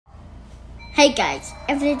Hey guys,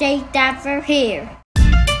 Everyday Diver here.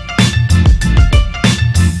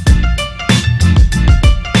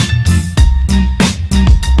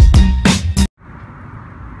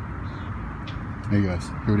 Hey guys,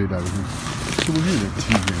 Everyday Diver here. So we're here at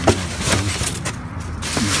TV right now.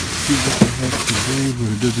 See what they have today, but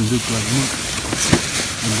it doesn't look like much.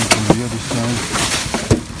 And look on the other side.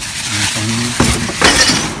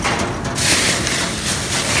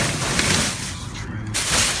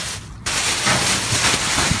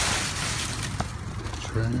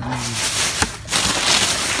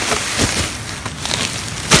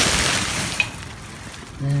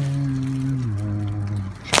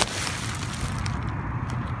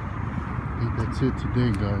 That's it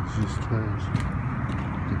today, guys. Just trash.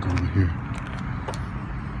 Look over here.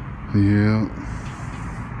 Yeah.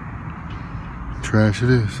 Trash it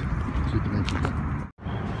is.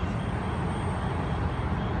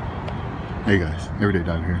 Hey guys, Everyday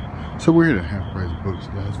Dive here. So we're here at Half Price Books,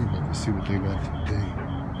 guys. We're about to see what they got today.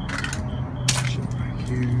 Shit right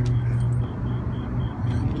here.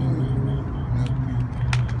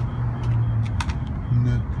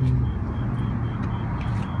 Nothing.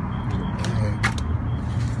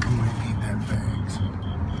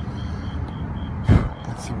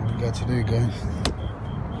 Got today, guys.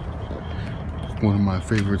 One of my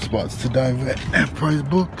favorite spots to dive at Price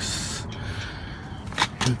Books.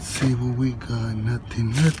 Let's see what we got.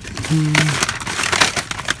 Nothing.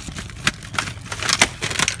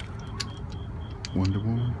 Wonder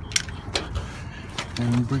Woman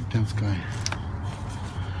and Breakdown Sky.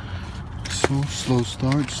 So slow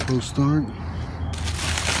start.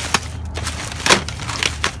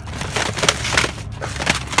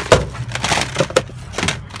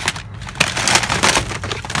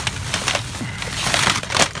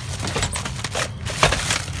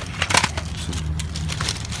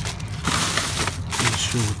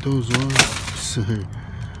 Sure what those are. So,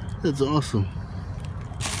 that's awesome.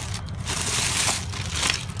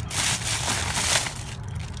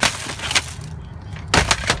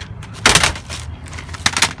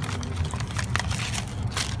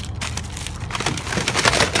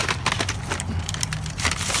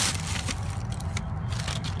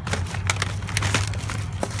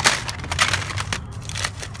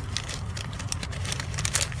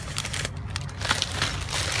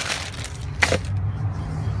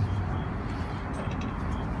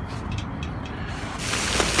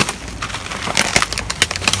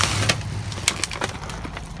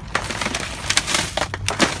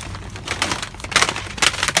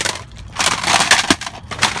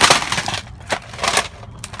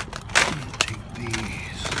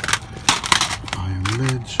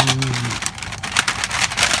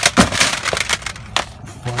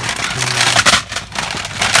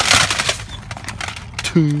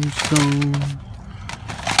 Tombstone.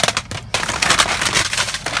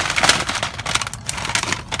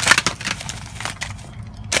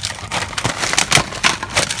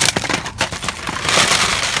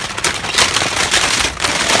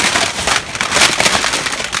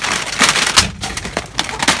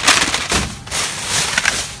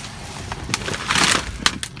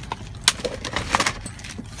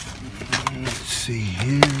 Let's see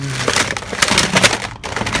here.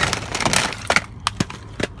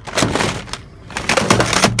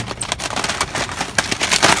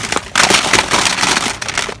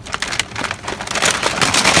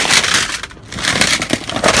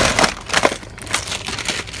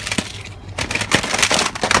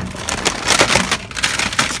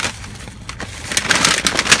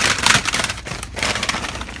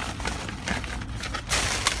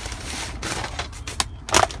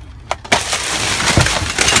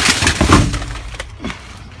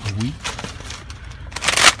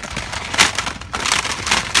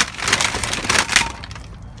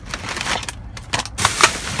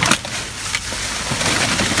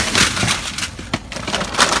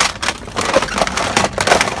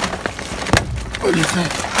 What is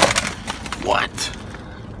that? What?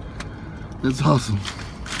 That's awesome.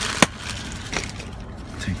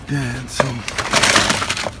 Take that. So,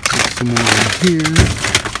 put some more in here.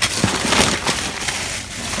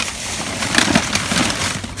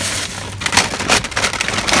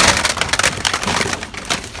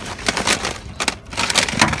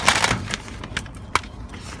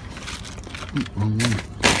 Wrong one.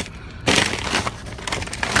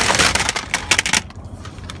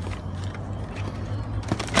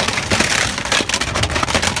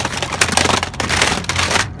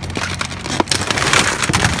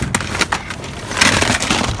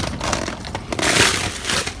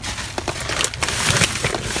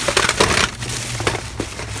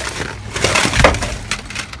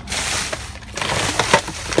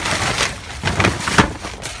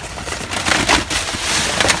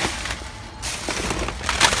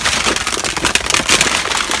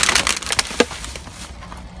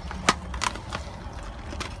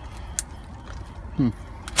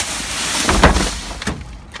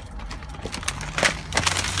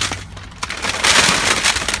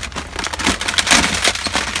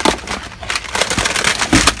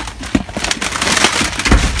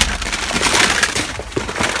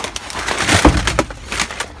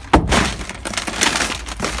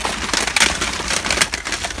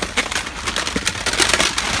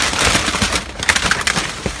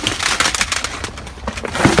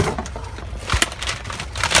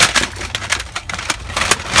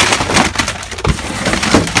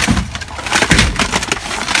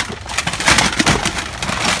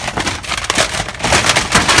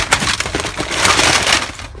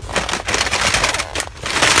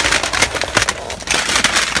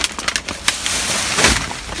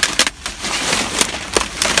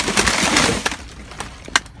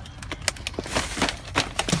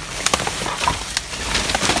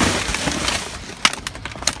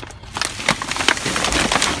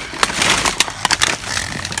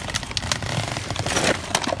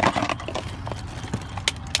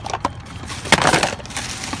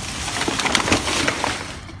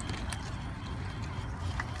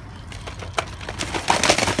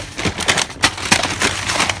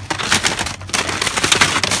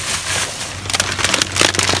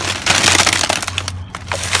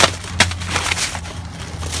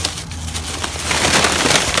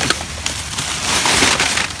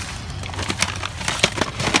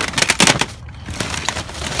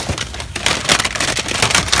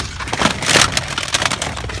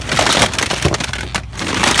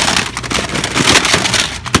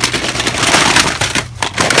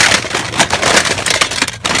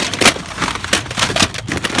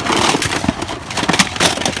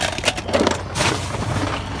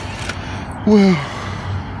 Well,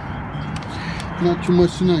 not too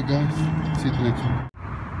much tonight, guys. See you next one.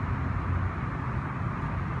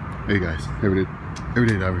 Hey guys,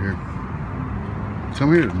 everyday diver here. So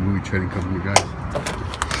I'm here at the movie trading company, guys.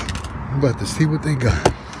 I'm about to see what they got.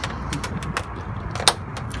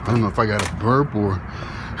 I don't know if I got a burp or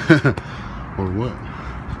or what.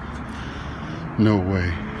 No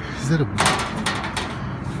way. Is that a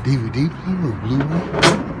DVD player or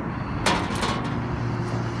Blu-ray?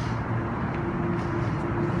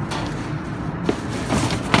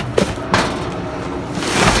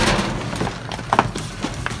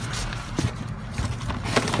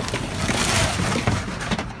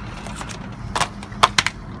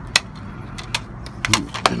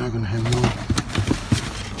 They're not gonna have no.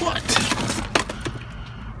 What?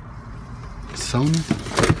 Sony?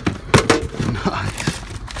 Nice.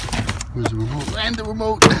 Where's the remote? And the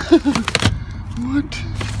remote. What?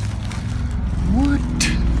 What?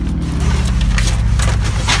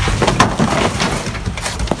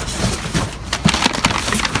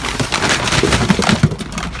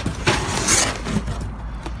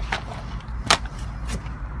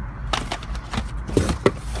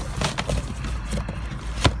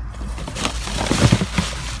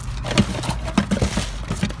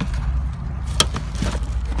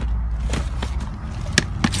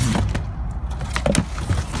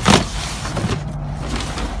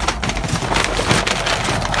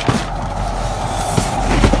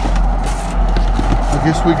 I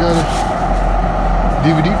guess we got a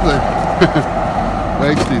DVD player.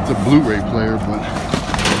 Actually, it's a Blu-ray player, but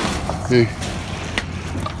hey,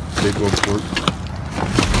 they go for it.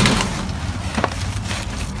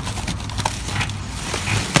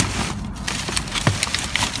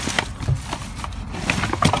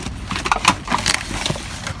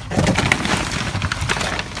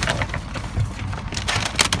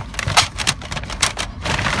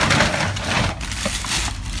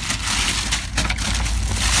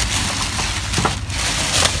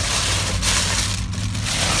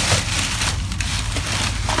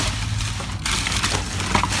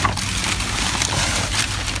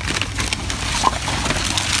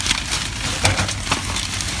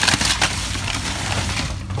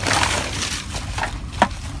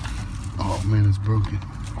 Oh man, it's broken.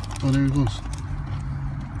 Oh, there it goes.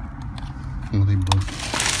 Oh, they broke.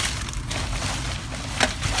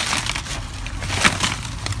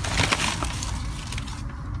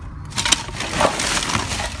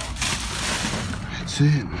 That's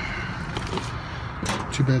it.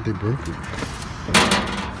 Too bad they broke it.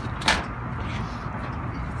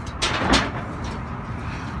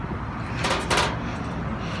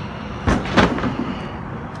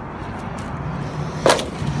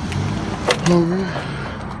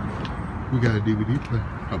 Alright, we got a DVD player,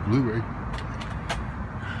 a Blu-ray.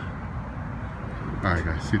 Alright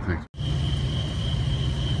guys, see you next.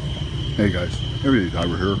 Hey guys, everyday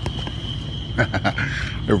diver here.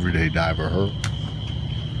 Everyday diver here.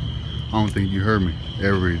 I don't think you heard me.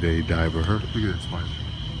 Everyday diver here. Look at this spider.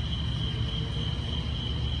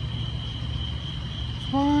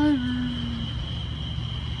 Spider.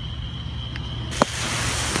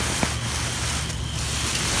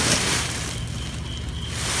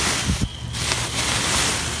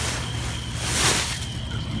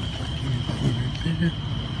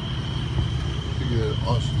 Look at that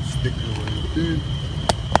awesome sticker right there.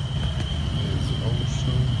 There's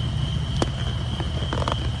also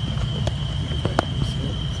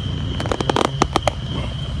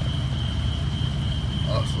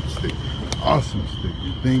awesome sticker. Awesome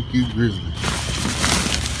sticker. Thank you, Grizzly.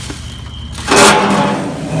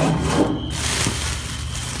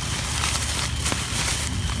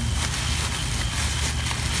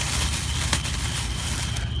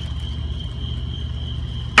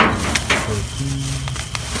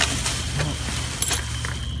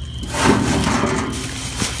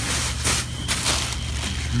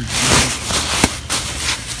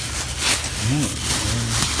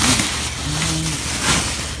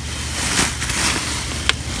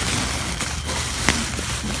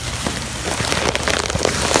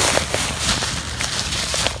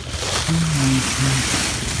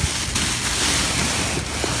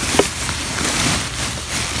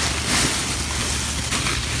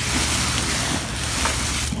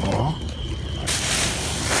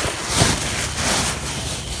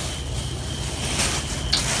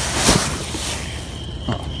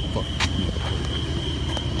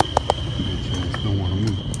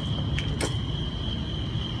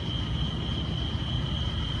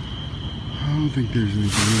 I don't think there's anything in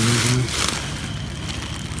there.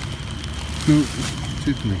 Nope,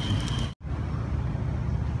 it's nothing.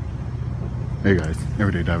 Hey guys,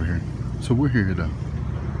 everyday diver here. So we're here at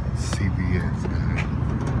CVS, guys.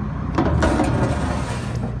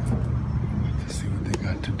 Let's see what they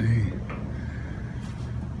got today.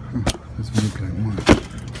 Doesn't look like much.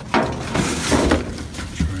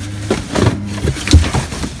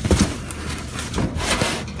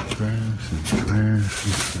 Trash and trash.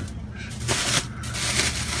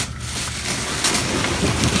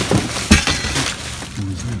 What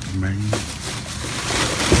was that, man?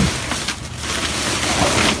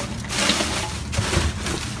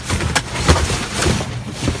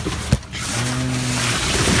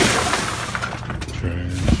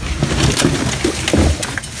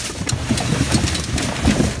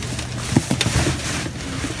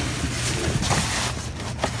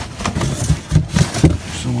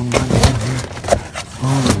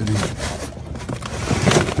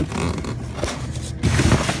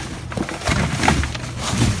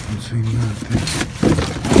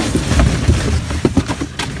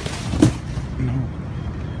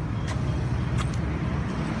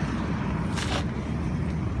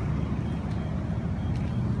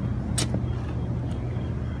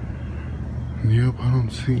 Yep, I don't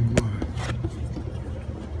see much.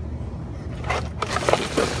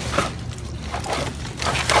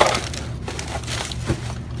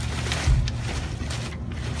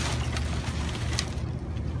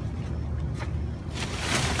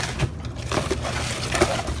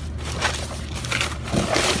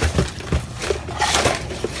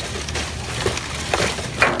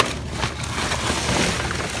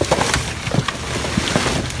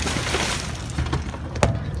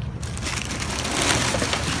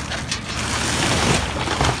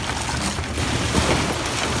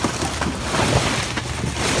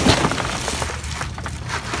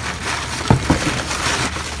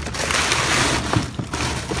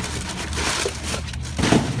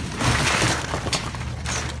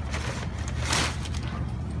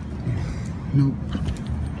 Nope.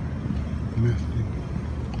 Nothing.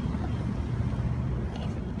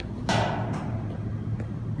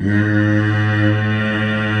 Empty.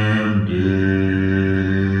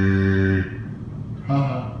 Ha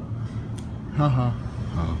ha.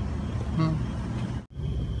 Ha ha.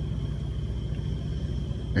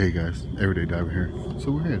 Hey guys, Everyday Diver here.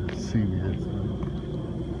 So we're at CVS.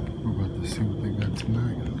 We're about to see what they got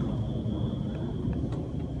tonight.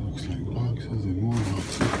 Looks like boxes and more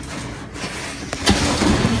boxes.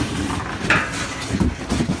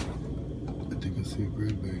 See a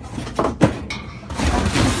grab bag.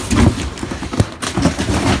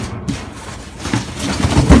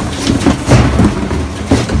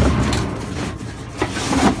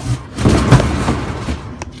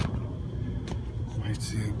 Might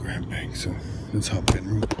see a grab bag, so let's hop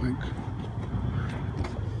in real quick.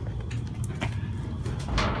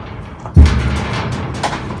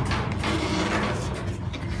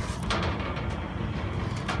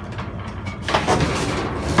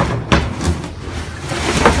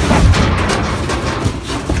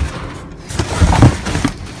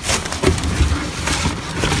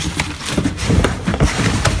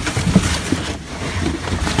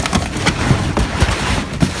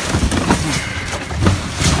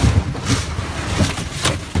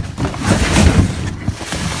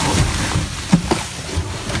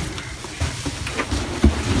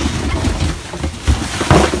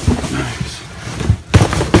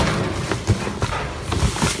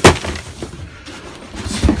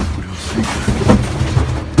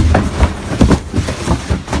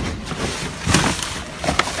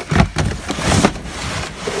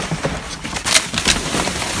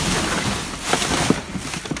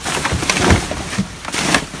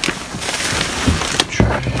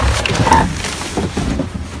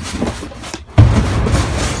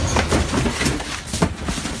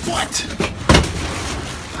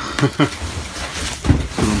 That's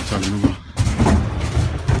what I'm talking about.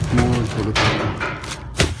 More toilet paper.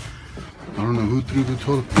 I don't know who threw the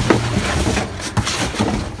toilet paper.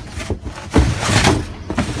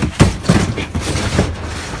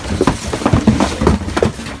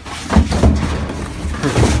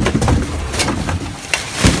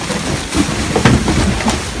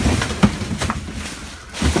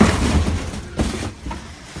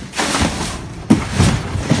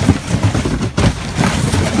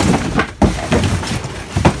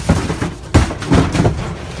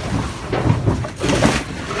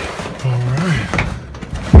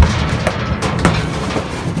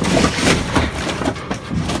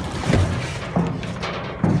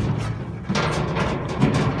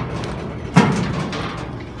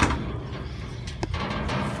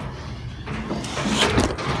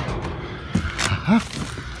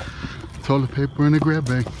 Toilet paper in a grab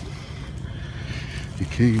bag. You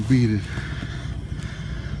can't beat it.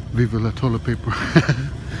 Viva la toilet paper.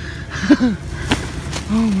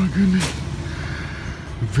 Oh my goodness.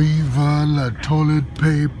 Viva la toilet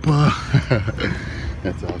paper.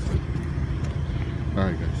 That's awesome.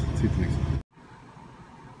 Alright guys, see you next time.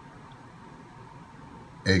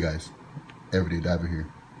 Hey guys, Everyday Diver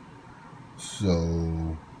here.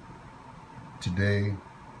 So today,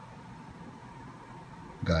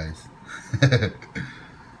 guys,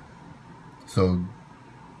 so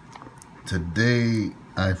today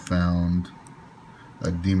I found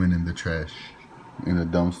a demon in the trash in a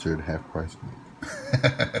dumpster at Half Price Book.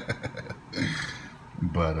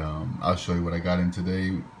 But I'll show you what I got in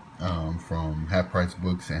today from Half Price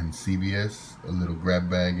Books and CVS, a little grab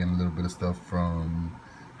bag and a little bit of stuff from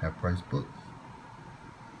Half Price Books.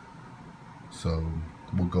 So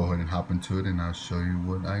we'll go ahead and hop into it and I'll show you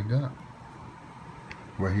what I got.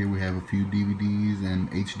 Right here we have a few DVDs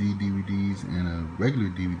and HD DVDs and a regular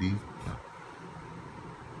DVD.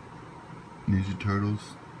 Ninja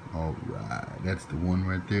Turtles. Alright, that's the one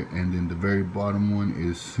right there. And then the very bottom one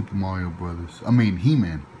is Super Mario Brothers. I mean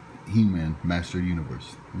He-Man. He-Man Master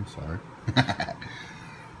Universe. I'm sorry.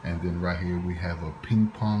 And then right here we have a ping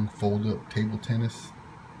pong fold-up table tennis.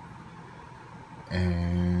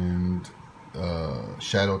 And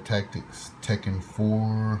Shadow Tactics, Tekken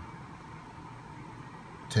 4,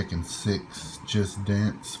 Tekken 6, Just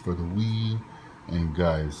Dance for the Wii. And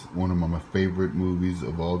guys, one of my favorite movies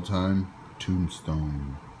of all time,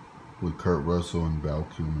 Tombstone, with Kurt Russell and Val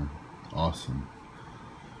Kilmer. Awesome.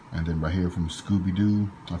 And then right here from Scooby-Doo,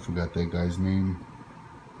 I forgot that guy's name.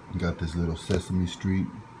 Got this little Sesame Street.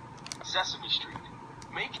 Sesame Street.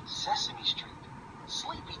 Make Sesame Street.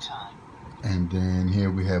 Sleepy time. And then here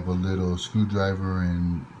we have a little screwdriver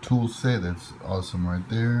and tool set. That's awesome right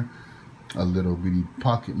there. A little bitty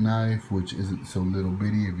pocket knife, which isn't so little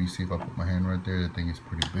bitty. If you see, if I put my hand right there, that thing is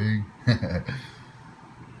pretty big.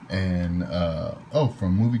 And oh,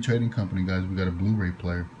 from Movie Trading Company, guys, we got a Blu-ray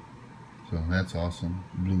player. So that's awesome.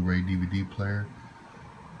 Blu-ray DVD player.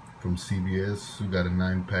 From CVS, we got a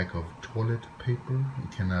 9-pack of toilet paper. You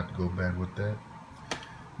cannot go bad with that.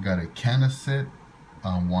 Got a Canna set.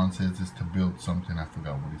 Juan says it's to build something. I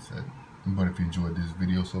forgot what he said. But if you enjoyed this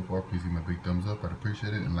video so far, please give me a big thumbs up. I'd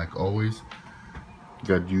appreciate it. And like always,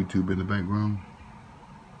 got YouTube in the background.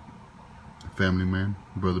 Family Man,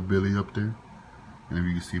 Brother Billy up there. And if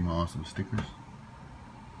you can see my awesome stickers.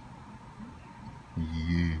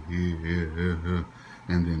 Yeah.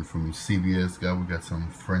 And then from CVS, guys, we got some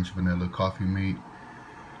French vanilla coffee mate.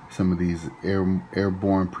 Some of these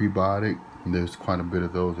airborne prebiotic. There's quite a bit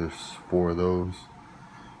of those. There's 4 of those.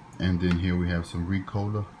 And then here we have some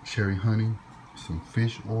Ricola, cherry honey, some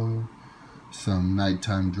fish oil, some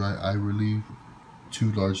nighttime dry eye relief,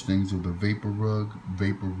 2 large things of the vapor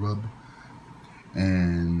rub,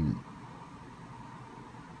 and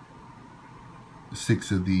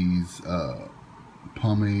 6 of these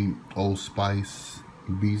pomade Old Spice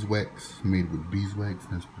beeswax, made with beeswax.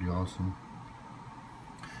 That's pretty awesome.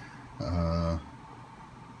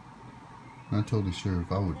 Not totally sure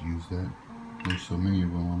if I would use that. There's so many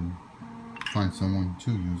of them. Find someone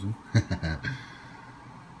to use them.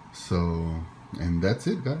 So, and that's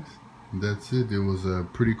it, guys. That's it. It was a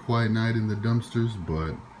pretty quiet night in the dumpsters,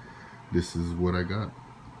 but this is what I got.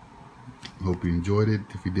 Hope you enjoyed it.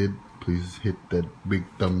 If you did, please hit that big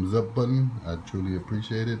thumbs up button. I truly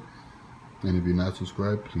appreciate it. And if you're not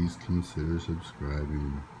subscribed, please consider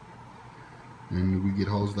subscribing. And we get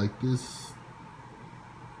hauls like this,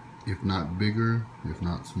 if not bigger, if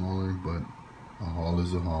not smaller, but a haul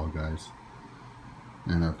is a haul, guys.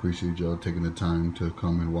 And I appreciate y'all taking the time to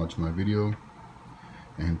come and watch my video.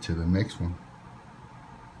 And to the next one.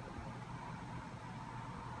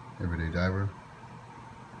 Everyday Diver.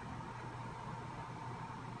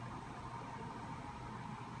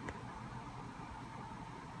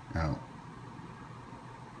 Out.